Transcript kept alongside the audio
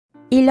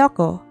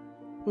Iloco,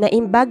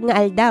 naimbag nga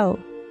aldaw.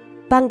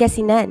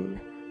 Pangasinan,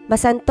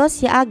 masantos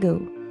ya agaw.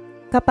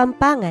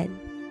 Kapampangan,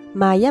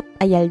 mayap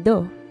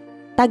ayaldo.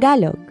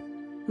 Tagalog,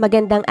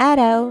 magandang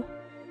araw.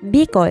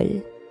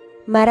 Bicol,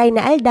 maray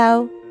na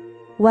aldaw.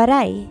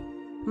 Waray,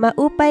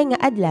 maupay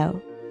nga adlaw.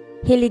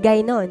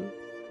 Hiligaynon,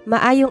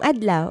 maayong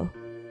adlaw.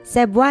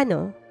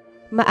 Cebuano,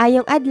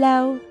 maayong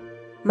adlaw.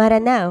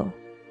 Maranao,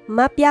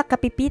 mapya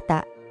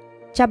kapipita.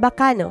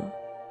 Chavacano,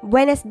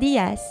 buenos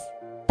dias.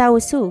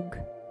 Tausug,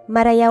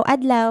 marayaw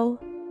adlaw.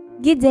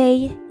 Good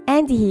day,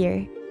 Andy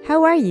here.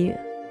 How are you?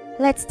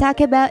 Let's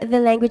talk about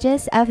the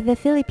languages of the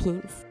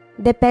Philippines.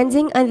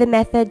 Depending on the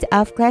method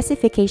of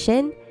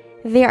classification,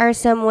 there are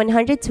some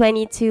 120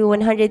 to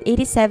 187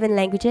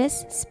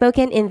 languages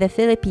spoken in the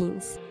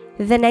Philippines.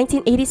 The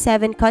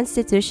 1987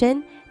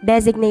 Constitution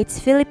designates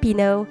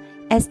Filipino,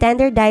 a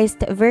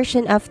standardized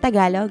version of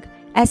Tagalog,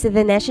 as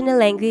the national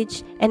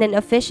language and an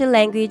official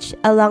language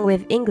along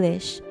with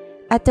English.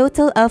 A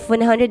total of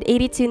 182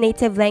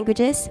 native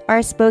languages are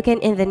spoken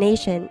in the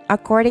nation,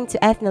 according to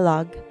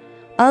Ethnologue.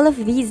 All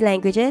of these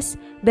languages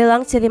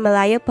belong to the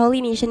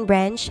Malayo-Polynesian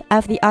branch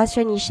of the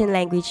Austronesian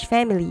language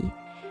family,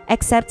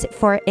 except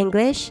for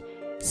English,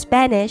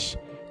 Spanish,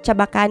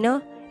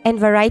 Chavacano,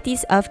 and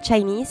varieties of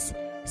Chinese,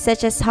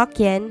 such as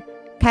Hokkien,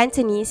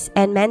 Cantonese,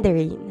 and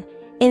Mandarin.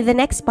 In the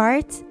next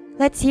part,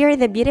 let's hear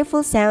the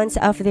beautiful sounds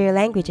of their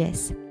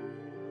languages.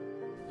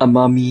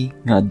 Amami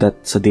nga adat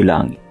sa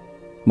dilangi.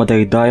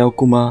 Madaydayaw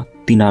kuma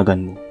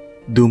tinagan mo,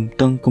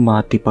 dumtang kuma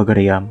ti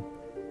pagarayam,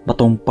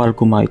 matumpal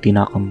kuma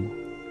itinakam mo,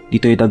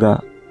 dito'y daga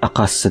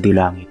akas sa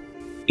dilangit.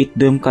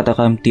 Itdem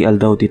katakam ti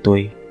aldaw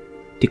dito'y,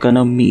 ti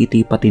kanam mi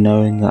iti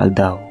patinayon nga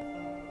aldaw,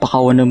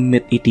 pakawanam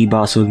met iti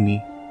basol mi,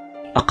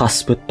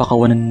 akas bet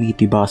pakawanan mi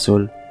iti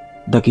basol,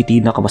 dagiti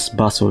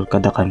nakabasbasol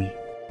kada kami.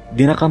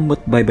 Dinakamot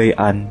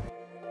baybayan,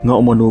 nga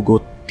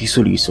umanugot ti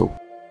sulisog,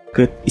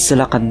 ket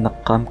isalakan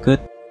nakam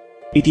ket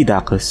iti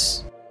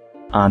dakes.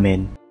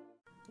 Amen.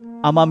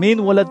 Amamin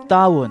walad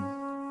tawon,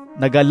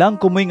 nagalang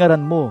kumoy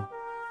ngaran mo,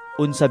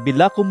 unsa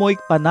bila kumoy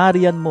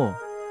panarian mo,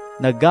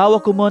 nagawa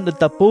kumon at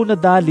tapo na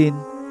dalin,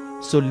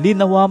 so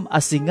linawam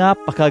asinga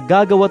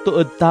pakagagawa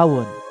tuod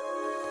tawon.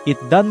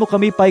 Itdan mo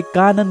kami pa'y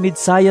kanan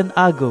midsayan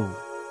agaw,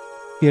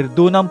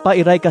 pirdunam pa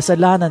iray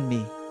kasalanan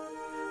mi,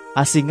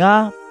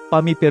 asinga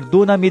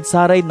pamiperduna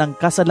midsaray ng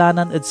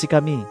kasalanan ed si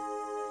kami.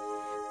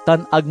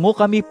 Tanag mo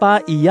kami pa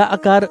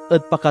iyaakar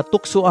ed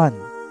pakatuksuan,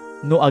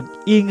 no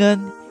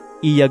ag-ingan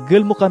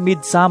iyagel mo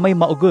kamid samay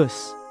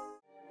maugos.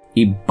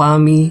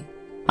 Ibpami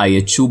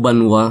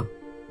ayatsubanwa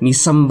ni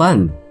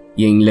samban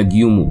yang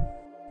lagyo mo.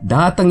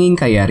 Datanging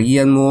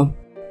kayarian mo,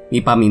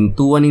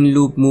 ipamintuan in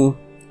loob mo,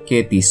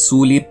 keti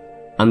sulit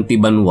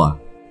antibanwa.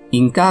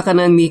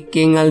 Ingkakanan mi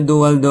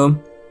kengaldo-aldo,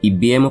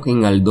 ibiye mo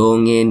kengaldo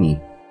ngeni.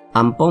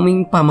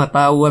 Ampoming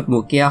pamatawad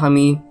mo kaya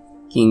kami,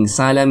 king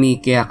sala mi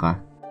kaya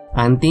ka.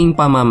 Anting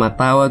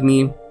pamamatawad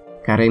mi,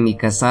 kare mi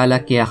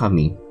kasala kaya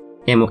kami.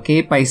 Emo ke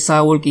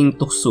paisawol king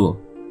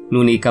tukso,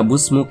 nuni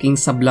kabus mo king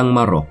sablang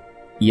marok,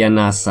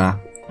 yanasa.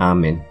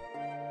 Amen.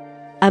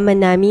 Ama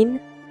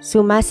namin,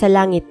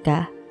 sumasalangit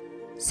ka.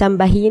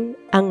 Sambahin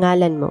ang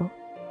ngalan mo.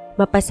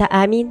 Mapasa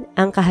amin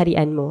ang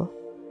kaharian mo.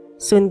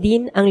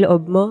 Sundin ang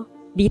loob mo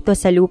dito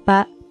sa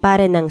lupa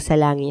para ng sa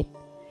langit.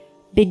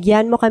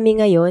 Bigyan mo kami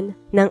ngayon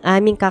ng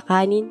aming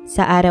kakanin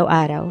sa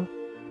araw-araw,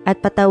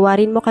 at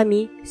patawarin mo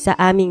kami sa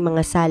aming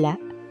mga sala,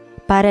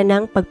 para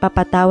ng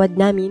pagpapatawad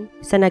namin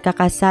sa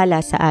nagkakasala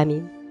sa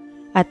amin.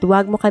 At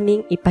huwag mo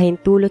kaming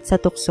ipahintulot sa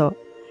tukso,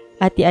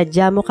 at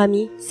iadya mo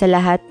kami sa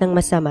lahat ng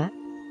masama.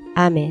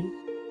 Amen.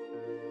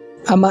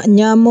 Ama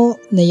niya mo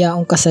na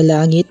yaong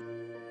kasalangit,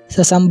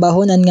 sa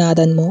sambahon ang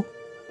ngaran mo,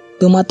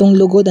 tumatong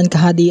lugod ang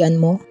kahadian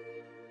mo,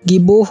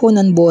 gibuhon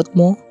ang buot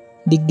mo,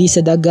 digdi sa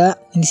daga,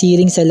 ng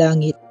siring sa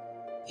langit.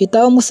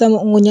 Itaw mo sa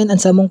muungunyan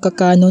ang samong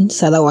kakanon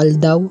sa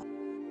rawaldaw,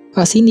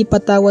 asin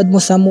ipatawad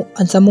mo sa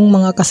ang samong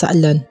mga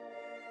kasalan.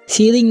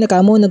 Siring na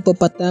kamo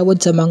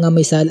nagpapatawad sa mga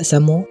may sala sa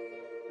mo,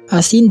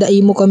 asin dai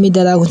mo kami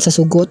darahon sa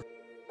sugot,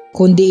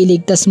 kundi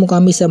iligtas mo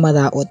kami sa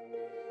maraot.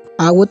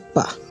 Awot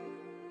pa.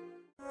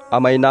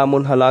 Amay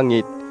namon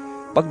halangit,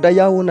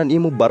 pagdayawon ang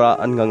imo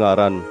baraan nga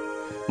ngaran,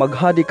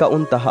 maghadi ka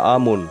unta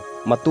haamon,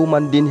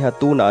 matuman din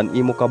hatuna ang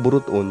imo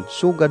kaburuton,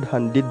 sugad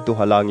handid to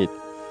halangit.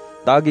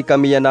 Tagi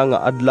kami yana nga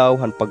adlaw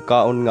han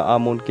pagkaon nga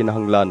amon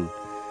kinahanglan.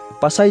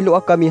 Pasaylo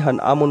kami han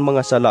amon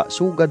mga sala,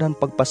 sugad han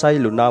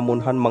pagpasaylo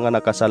namon han mga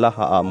nakasala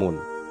haamon.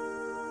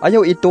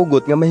 Ayaw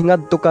itugot nga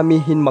mahingadto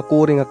kami hin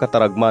makuri nga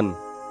kataragman,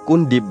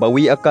 kundi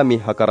bawi kami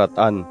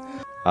hakaratan.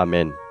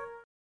 Amen.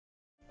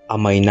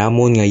 Amay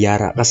namon nga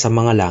yara ka sa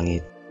mga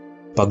langit,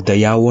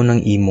 pagdayawon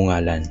ng imo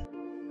ngalan,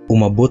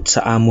 umabot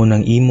sa amon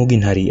ng imo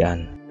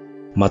ginharian,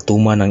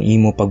 matuman ang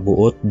imo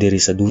pagbuot diri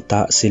sa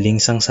duta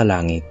silingsang sa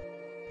langit.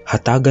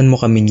 Hatagan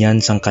mo kami niyan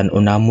sang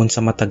kanunamon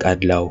sa matag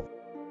adlaw,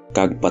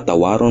 kag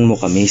patawaron mo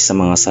kami sa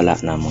mga sala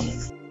namon,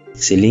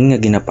 siling nga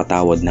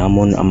ginapatawad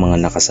namon ang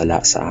mga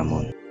nakasala sa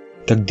amon.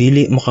 Kag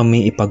dili mo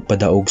kami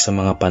ipagpadaog sa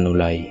mga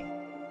panulay,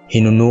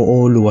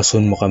 hinunuo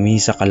luwason mo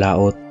kami sa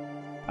kalaot.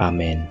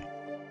 Amen.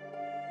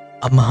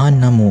 Amahan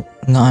namo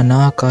nga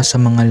ana ka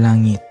sa mga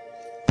langit.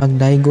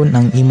 Pagdaygon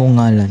ang imong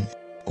ngalan,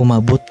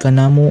 umabot ka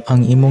namo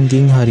ang imong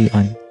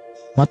gingharian.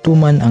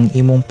 Matuman ang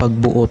imong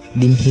pagbuot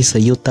dinhi sa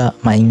yuta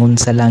maingon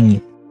sa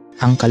langit.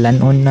 Ang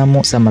kalanon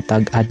namo sa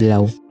matag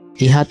adlaw,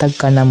 ihatag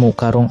ka namo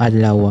karong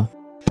adlaw.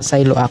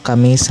 Pasaylo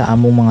kami sa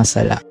among mga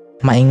sala.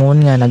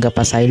 Maingon nga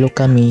nagapasaylo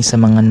kami sa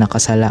mga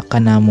nakasala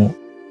kanamo.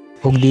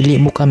 Ug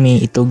dili mo kami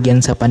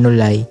itugyan sa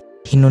panulay,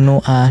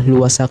 hinunua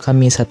luwasa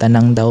kami sa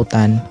tanang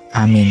dautan.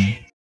 Amen.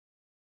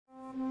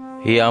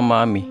 Hiya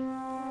mami,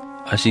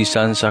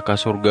 asisan sa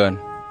kasurgan,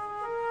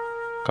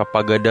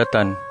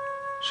 kapagadatan,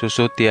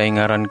 susuti ay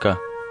ngaran ka,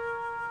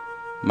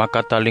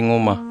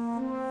 makatalinguma,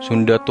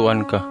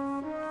 sundatuan ka,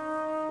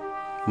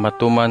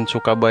 matuman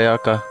sukabaya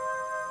ka,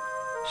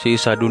 si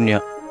isa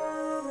dunya,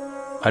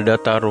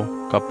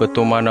 adataro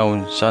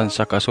kapetumanaon san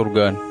sa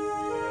kasurgan,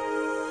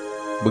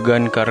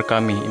 began kar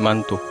kami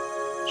imanto,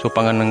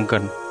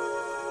 supanganangkan,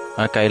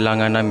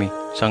 kailangan nami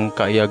sang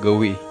kaya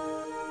gawi,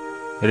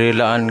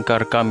 relaan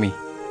kar kami,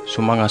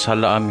 sumanga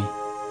sala ami,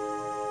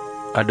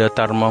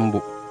 adatar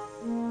mambu,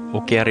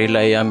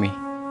 ukiarilay ami,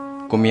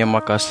 kumya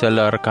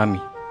makasalar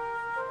kami.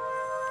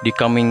 Di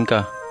kaming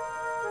ka,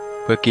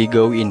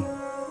 pakigawin,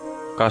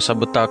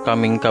 kasabata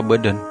kaming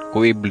kabadan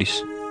ku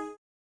iblis.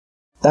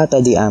 Tata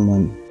di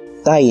amon,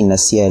 tayo na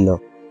cielo,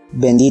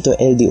 bendito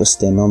el di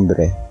usted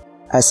nombre,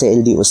 hace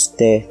el di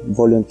usted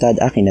voluntad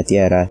aquí na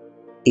tierra,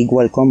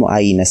 igual como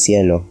hay na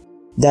cielo.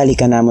 Dali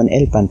ka namon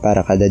el pan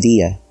para cada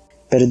día.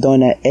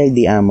 Perdona el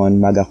di amon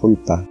maga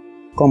culpa,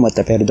 como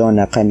te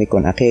perdona kami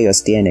con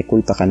aquellos tiene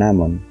culpa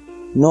kanamon.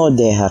 No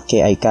deja que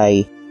ay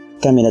kay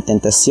kami na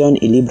tentasyon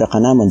ilibra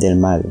kanamon del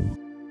mal.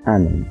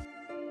 Amen.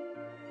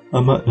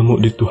 Ama namo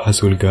dito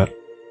hasulga,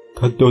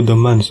 kadto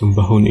daman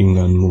sumbahon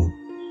ingnan mo.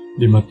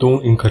 Di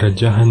matong ing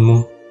karadyahan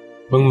mo,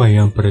 bang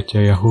mayang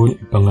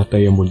paratyayahon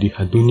ipangataya mo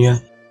diha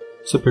dunya,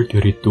 sa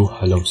pertirito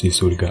halaw si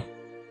sulga.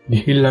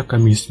 Dihila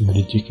kami sa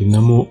marijikin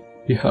namo,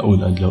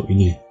 ihaon adlaw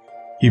ini.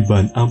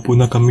 Iban ampo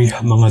na kami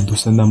mga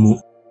dusa namo,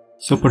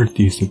 sa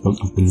parti sa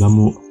pag-ampun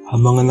namo,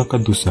 mga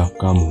nakadusa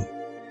kamo.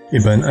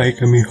 Iban ay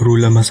kami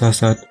hurula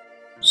masasat,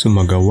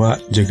 sumagawa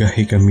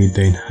jagahi kami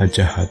dain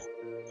hajahat.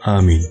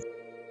 Amin.